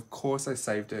about, so of course I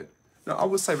saved it. No, I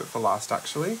will save it for last,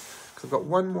 actually, because I've got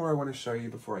one more I want to show you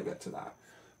before I get to that.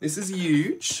 This is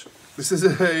huge. This is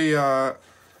a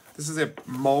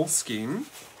Moleskine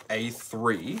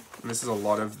A3, and this is a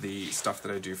lot of the stuff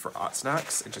that I do for Art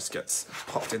Snacks. It just gets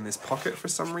popped in this pocket for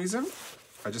some reason.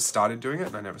 I just started doing it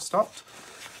and I never stopped.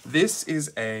 This is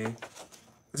an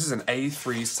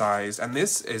A3 size, and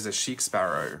this is a Chic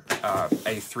Sparrow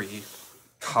A3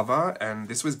 cover, and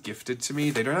this was gifted to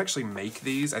me. They don't actually make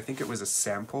these. I think it was a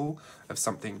sample of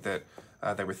something that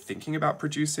they were thinking about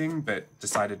producing, but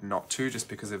decided not to just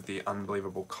because of the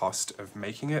unbelievable cost of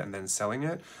making it and then selling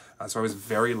it. So I was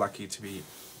very lucky to be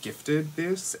gifted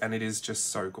this, and it is just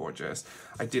so gorgeous.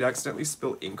 I did accidentally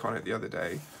spill ink on it the other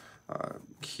day.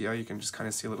 Here you can just kind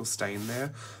of see a little stain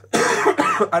there.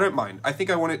 I don't mind. I think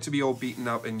I want it to be all beaten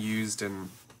up and used and,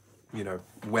 you know,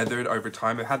 weathered over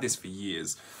time. I've had this for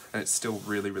years and it's still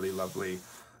really, really lovely.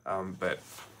 But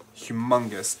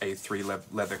humongous A3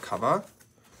 leather cover.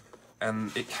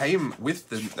 And it came with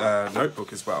the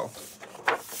notebook as well.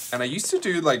 And I used to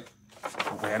do like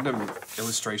random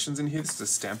illustrations in here. This is a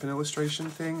Stampin' illustration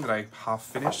thing that I half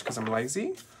finished because I'm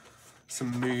lazy.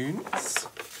 Some moons.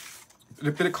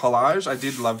 A bit of collage. I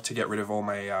did love to get rid of all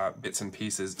my bits and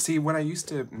pieces. See, when I used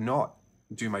to not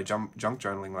do my junk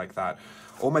journaling like that,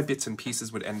 all my bits and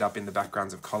pieces would end up in the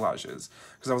backgrounds of collages.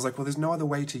 Because I was like, well, there's no other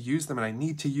way to use them and I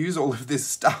need to use all of this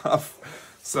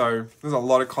stuff. So there's a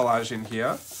lot of collage in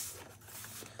here.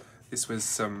 This was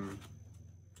some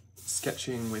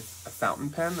sketching with a fountain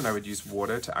pen, and I would use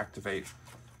water to activate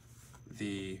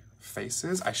the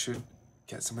faces. I should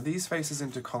get some of these faces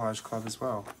into Collage Club as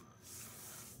well.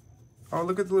 Oh,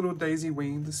 look at the little daisy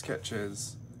winged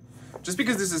sketches. Just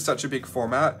because this is such a big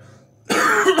format,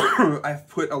 I've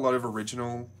put a lot of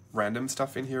original random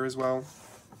stuff in here as well.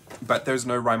 But there's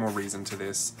no rhyme or reason to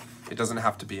this. It doesn't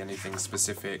have to be anything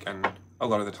specific, and a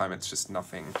lot of the time it's just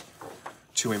nothing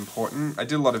too important. I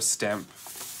did a lot of some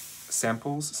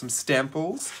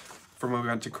stamples from when we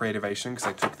went to Creativation, because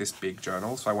I took this big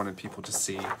journal, so I wanted people to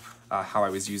see how I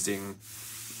was using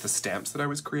the stamps that I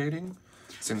was creating.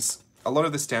 Since a lot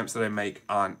of the stamps that I make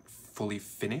aren't fully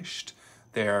finished,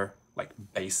 they're like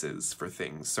bases for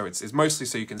things. So it's mostly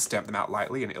so you can stamp them out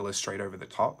lightly and illustrate over the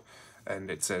top. And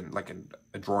it's like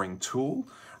a drawing tool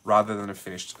rather than a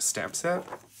finished stamp set.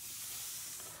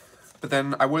 But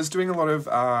then I was doing a lot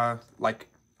of like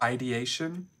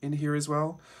ideation in here as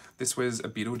well. This was a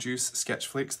Beetlejuice sketch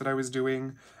flicks that I was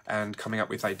doing and coming up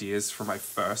with ideas for my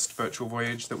first virtual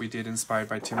voyage that we did inspired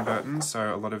by Tim Burton.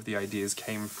 So a lot of the ideas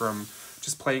came from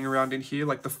just playing around in here,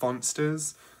 like the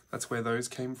Fonsters. That's where those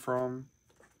came from.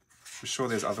 I'm sure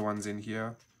there's other ones in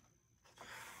here.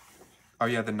 Oh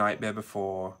yeah, the Nightmare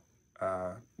Before.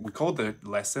 We called the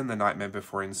lesson the Nightmare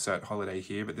Before Insert Holiday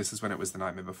here, but this is when it was the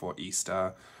Nightmare Before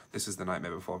Easter. This is the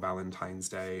Nightmare Before Valentine's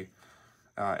Day.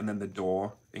 And then the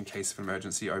door, in case of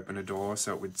emergency, open a door.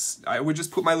 So I would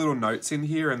just put my little notes in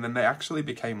here, and then they actually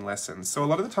became lessons. So a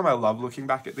lot of the time I love looking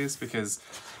back at this because,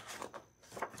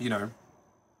 you know,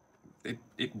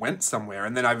 it went somewhere,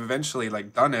 and then I've eventually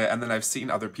like done it, and then I've seen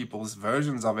other people's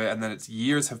versions of it, and then it's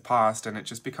years have passed and it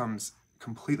just becomes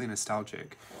completely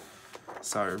nostalgic.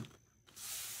 So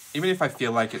even if I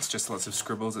feel like it's just lots of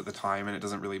scribbles at the time and it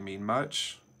doesn't really mean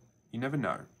much, you never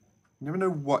know. You never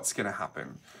know what's gonna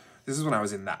happen. This is when I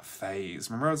was in that phase.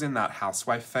 Remember I was in that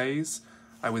housewife phase?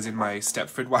 I was in my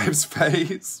Stepford Wives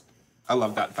phase. I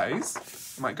love that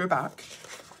phase. I might go back.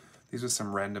 These were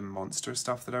some random monster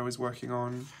stuff that I was working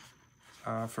on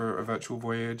for a virtual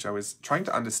voyage. I was trying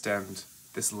to understand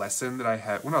this lesson that I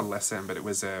had. Well, not a lesson, but it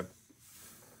was a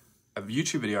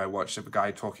YouTube video I watched of a guy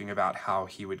talking about how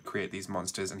he would create these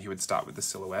monsters, and he would start with the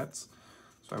silhouettes.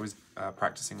 So I was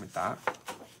practicing with that.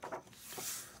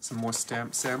 Some more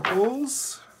stamp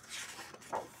samples.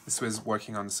 This was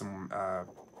working on some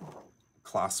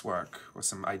classwork or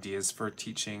some ideas for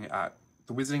teaching at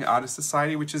the Wizarding Artist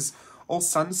Society, which is all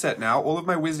sunset now. All of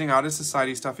my Wizarding Artist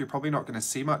Society stuff you're probably not going to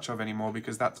see much of anymore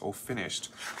because that's all finished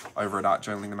over at Art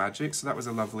Journaling the Magic. So that was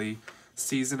a lovely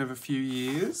season of a few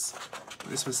years.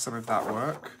 This was some of that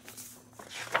work.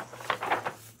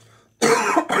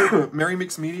 Merry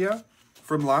Mixed Media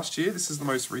from last year. This is the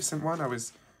most recent one. I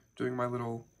was doing my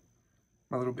little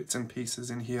bits and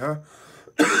pieces in here.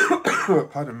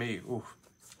 Pardon me. Oof.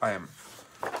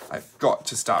 I've got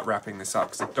to start wrapping this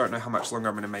up because I don't know how much longer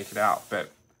I'm going to make it out,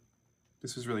 but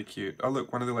this was really cute. Oh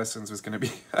look, one of the lessons was going to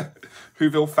be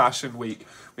Whoville Fashion Week.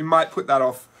 We might put that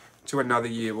off to another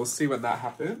year. We'll see when that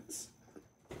happens.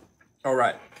 All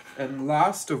right, and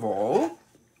last of all,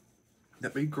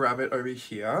 let me grab it over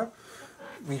here.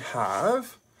 We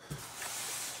have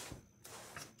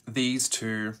these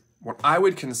two, what I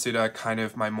would consider kind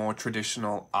of my more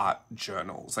traditional art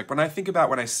journals. Like when I think about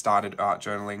when I started art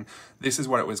journaling, this is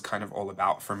what it was kind of all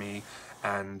about for me.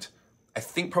 And I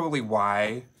think probably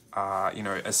why, you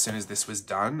know, as soon as this was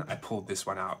done, I pulled this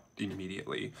one out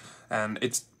immediately. And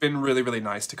it's been really, really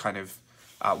nice to kind of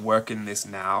work in this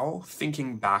now,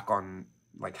 thinking back on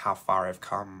like how far I've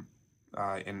come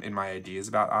in my ideas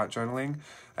about art journaling.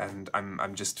 And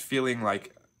I'm just feeling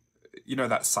like, you know,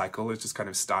 that cycle is just kind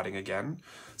of starting again.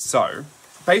 So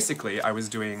basically I was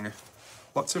doing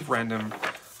lots of random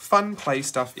fun play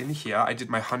stuff in here. I did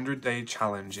my 100-day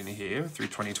challenge in here through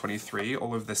 2023,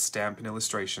 all of the stamp and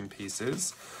illustration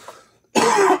pieces.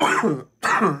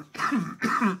 Pardon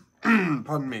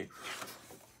me.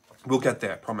 We'll get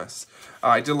there, promise.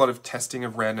 I did a lot of testing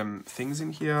of random things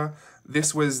in here.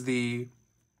 This was the,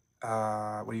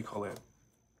 what do you call it?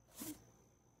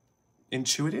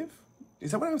 Intuitive?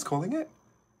 Is that what I was calling it?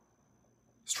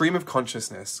 stream of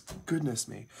consciousness. Goodness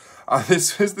me.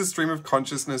 This was the stream of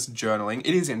consciousness journaling.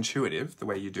 It is intuitive, the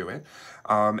way you do it.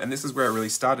 And this is where it really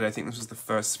started. I think this was the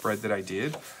first spread that I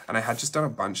did. And I had just done a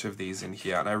bunch of these in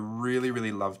here. And I really,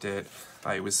 really loved it.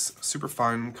 It was super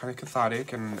fun, kind of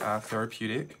cathartic and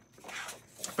therapeutic.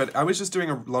 But I was just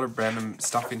doing a lot of random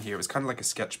stuff in here. It was kind of like a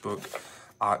sketchbook,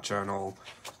 art journal.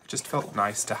 It just felt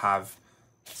nice to have.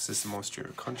 This is some more stream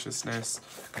of consciousness.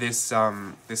 This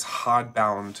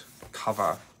hardbound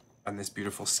cover and this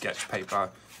beautiful sketch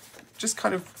paper just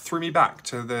kind of threw me back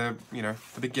to the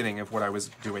beginning of what I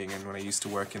was doing and when I used to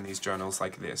work in these journals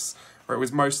like this, where it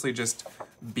was mostly just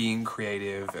being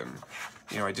creative and,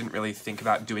 I didn't really think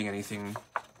about doing anything.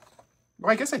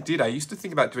 Well, I guess I did. I used to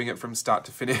think about doing it from start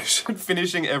to finish and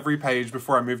finishing every page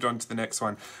before I moved on to the next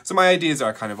one. So my ideas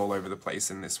are kind of all over the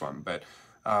place in this one, but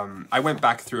I went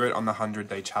back through it on the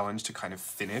 100-day challenge to kind of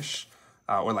finish,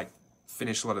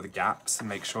 finish a lot of the gaps and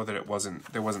make sure that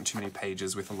there wasn't too many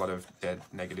pages with a lot of dead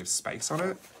negative space on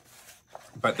it.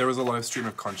 But there was a lot of stream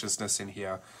of consciousness in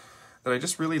here that I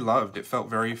just really loved. It felt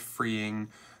very freeing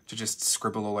to just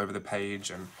scribble all over the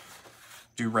page and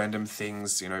do random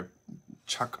things,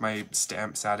 chuck my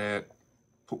stamps at it,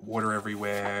 put water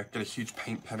everywhere, get a huge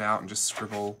paint pen out and just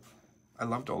scribble. I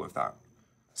loved all of that.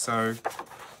 So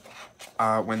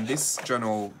when this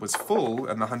journal was full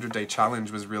and the 100-day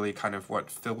challenge was really kind of what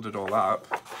filled it all up,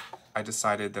 I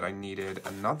decided that I needed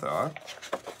another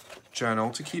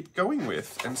journal to keep going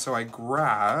with. And so I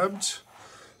grabbed,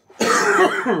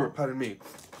 pardon me,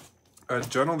 a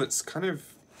journal that's kind of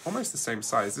almost the same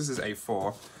size. This is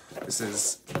A4. This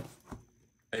is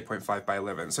 8.5 by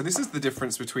 11. So this is the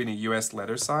difference between a US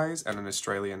letter size and an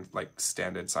Australian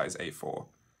standard size A4.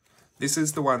 This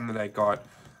is the one that I got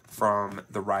from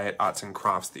the Riot Arts and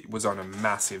Crafts that was on a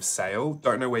massive sale.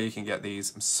 Don't know where you can get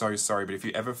these. I'm so sorry, but if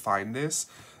you ever find this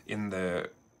in the,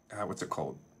 what's it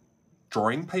called?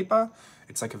 Drawing paper.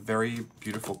 It's like a very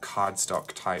beautiful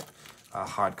cardstock type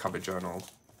hardcover journal.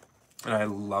 And I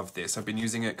love this. I've been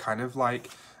using it kind of like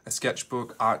a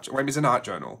sketchbook, it's an art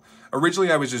journal.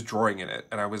 Originally I was just drawing in it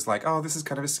and I was like, oh, this is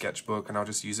kind of a sketchbook and I'll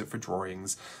just use it for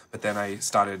drawings. But then I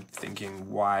started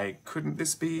thinking, why couldn't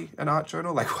this be an art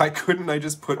journal? Why couldn't I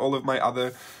just put all of my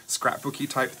other scrapbooky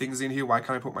type things in here? Why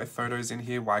can't I put my photos in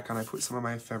here? Why can't I put some of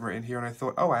my ephemera in here? And I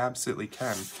thought, oh, I absolutely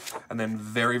can. And then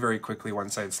very, very quickly,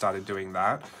 once I had started doing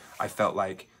that, I felt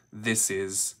like this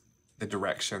is the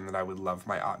direction that I would love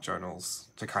my art journals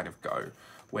to kind of go,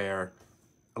 where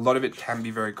a lot of it can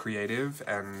be very creative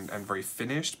and very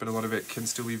finished, but a lot of it can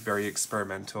still be very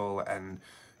experimental and,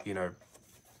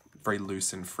 very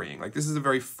loose and freeing. This is a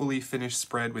very fully finished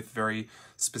spread with very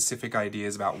specific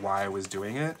ideas about why I was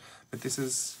doing it, but this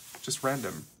is just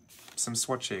random. Some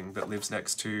swatching that lives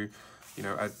next to,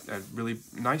 a really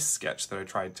nice sketch that I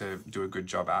tried to do a good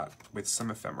job at with some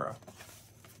ephemera.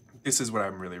 This is what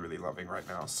I'm really, really loving right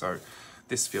now. So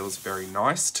this feels very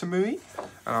nice to me,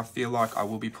 and I feel like I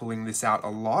will be pulling this out a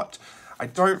lot. I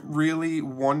don't really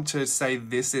want to say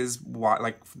this is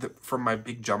why, from my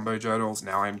big jumbo journals,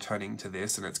 now I'm turning to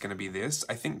this and it's going to be this.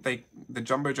 I think the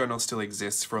jumbo journal still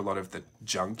exists for a lot of the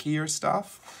junkier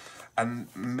stuff, and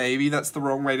maybe that's the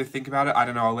wrong way to think about it. I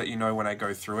don't know, I'll let you know when I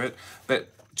go through it. But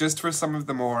just for some of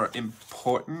the more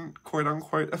important,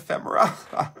 quote-unquote, ephemera,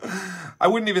 I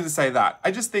wouldn't even say that.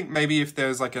 I just think maybe if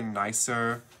there's a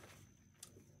nicer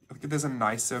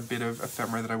bit of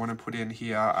ephemera that I want to put in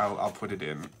here, I'll put it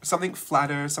in. Something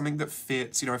flatter, something that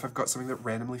fits. If I've got something that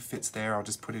randomly fits there, I'll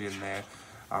just put it in there.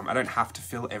 I don't have to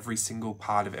fill every single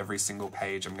part of every single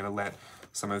page. I'm going to let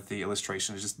some of the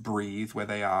illustrations just breathe where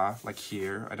they are, like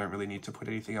here. I don't really need to put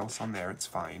anything else on there. It's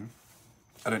fine.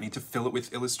 I don't need to fill it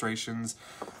with illustrations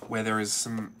where there is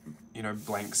some,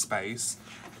 blank space.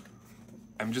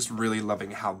 I'm just really loving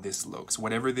how this looks.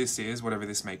 Whatever this is, whatever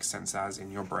this makes sense as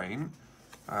in your brain,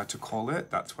 to call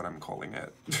it, that's what I'm calling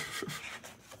it.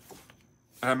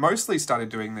 And I mostly started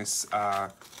doing this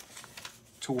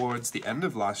towards the end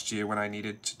of last year when I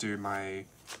needed to do my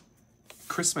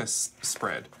Christmas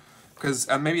spread. Because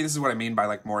maybe this is what I mean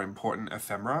by more important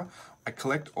ephemera. I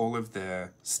collect all of the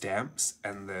stamps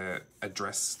and the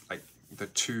address, the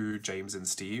to James and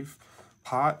Steve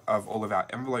part of all of our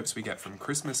envelopes we get from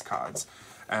Christmas cards.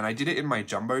 And I did it in my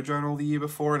jumbo journal the year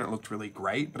before and it looked really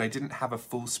great, but I didn't have a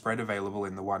full spread available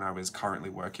in the one I was currently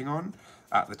working on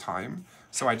at the time.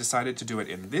 So I decided to do it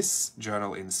in this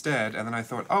journal instead. And then I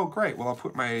thought, oh great, well I'll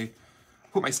put my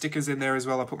stickers in there as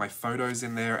well, I'll put my photos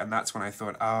in there, and that's when I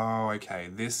thought, oh, okay,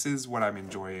 this is what I'm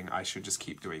enjoying, I should just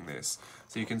keep doing this.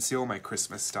 So you can see all my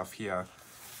Christmas stuff here.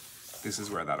 This is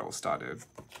where that all started.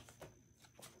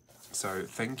 So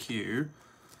thank you,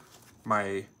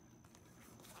 my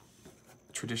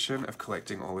tradition of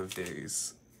collecting all of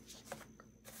these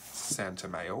Santa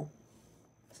mail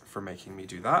for making me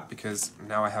do that, because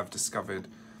now I have discovered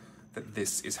that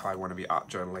this is how I want to be art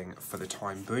journaling for the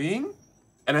time being.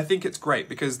 And I think it's great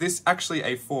because this actually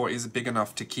A4 is big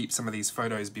enough to keep some of these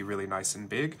photos be really nice and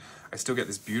big. I still get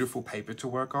this beautiful paper to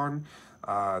work on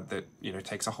that, you know,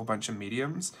 takes a whole bunch of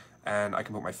mediums, and I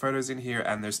can put my photos in here,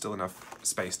 and there's still enough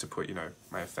space to put, you know,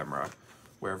 my ephemera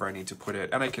wherever I need to put it,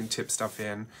 and I can tip stuff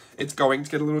in. It's going to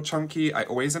get a little chunky. I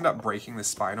always end up breaking the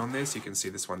spine on this. You can see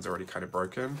this one's already kind of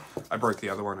broken. I broke the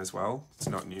other one as well. It's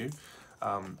not new,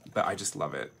 but I just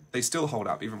love it. They still hold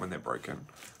up even when they're broken.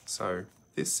 So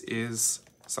this is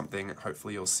something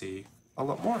hopefully you'll see a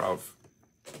lot more of.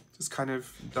 Just kind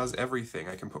of does everything.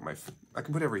 I can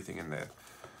put everything in there,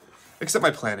 except my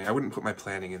planning. I wouldn't put my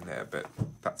planning in there, but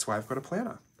that's why I've got a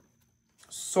planner.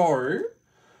 So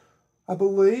I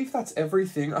believe that's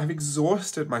everything. I've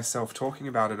exhausted myself talking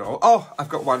about it all. Oh, I've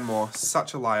got one more.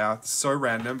 Such a liar. So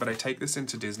random, but I take this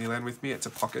into Disneyland with me. It's a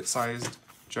pocket-sized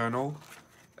journal,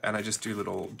 and I just do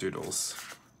little doodles.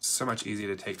 So much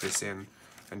easier to take this in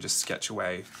and just sketch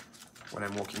away when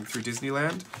I'm walking through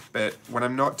Disneyland. But when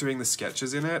I'm not doing the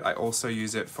sketches in it, I also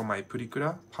use it for my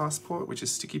purikura passport, which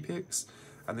is sticky pics.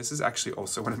 And this is actually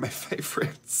also one of my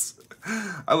favorites.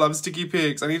 I love sticky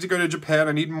pics. I need to go to Japan.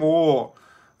 I need more.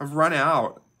 I've run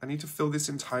out. I need to fill this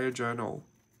entire journal.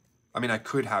 I mean, I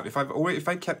could have. If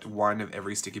I kept one of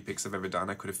every sticky pics I've ever done,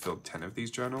 I could have filled 10 of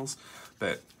these journals.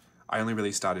 But I only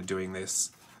really started doing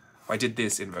this. I did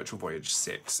this in Virtual Voyage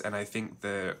 6, and I think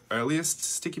the earliest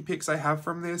sticky pics I have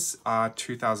from this are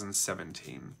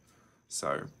 2017.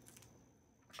 So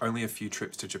only a few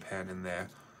trips to Japan in there,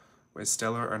 where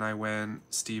Stella and I went,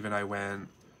 Steve and I went,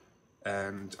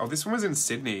 and oh, this one was in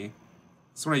Sydney.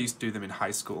 This is when I used to do them in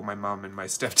high school. My mum and my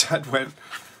stepdad went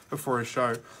before a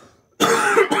show.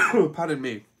 Pardon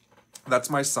me.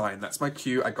 That's my sign. That's my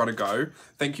cue. I gotta go.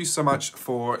 Thank you so much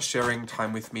for sharing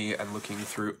time with me and looking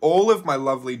through all of my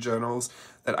lovely journals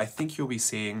that I think you'll be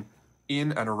seeing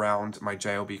in and around my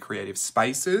JLB Creative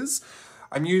spaces.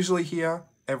 I'm usually here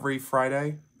every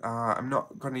Friday. I'm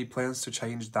not got any plans to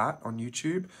change that on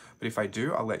YouTube, but if I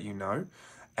do, I'll let you know.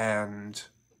 And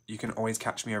you can always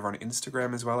catch me over on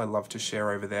Instagram as well. I love to share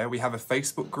over there. We have a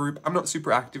Facebook group. I'm not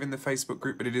super active in the Facebook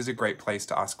group, but it is a great place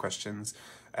to ask questions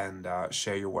and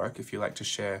share your work if you like to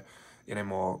share in a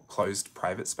more closed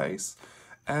private space.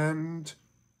 And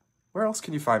where else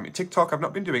can you find me? TikTok. I've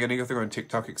not been doing anything on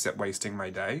TikTok except wasting my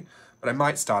day, but I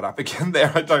might start up again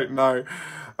there. I don't know.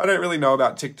 I don't really know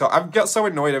about TikTok. I've got so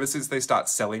annoyed ever since they start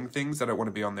selling things. I don't want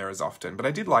to be on there as often, but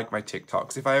I did like my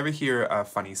TikToks. If I ever hear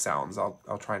funny sounds,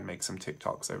 I'll try and make some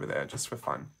TikToks over there just for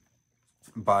fun.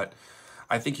 But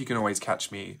I think you can always catch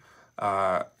me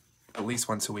at least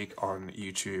once a week on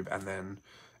YouTube, and then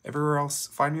everywhere else,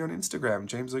 find me on Instagram,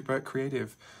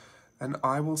 jlbCREATIVE. And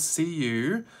I will see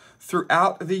you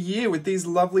throughout the year with these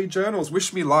lovely journals.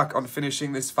 Wish me luck on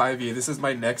finishing this 5-year. This is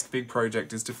my next big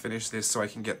project, is to finish this so I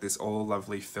can get this all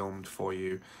lovely filmed for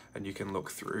you and you can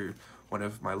look through one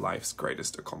of my life's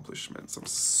greatest accomplishments. I'm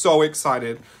so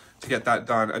excited to get that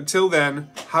done. Until then,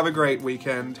 have a great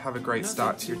weekend. Have a great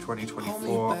start to your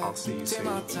 2024. I'll see you soon.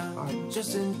 Bye.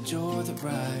 Just enjoy the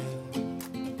ride.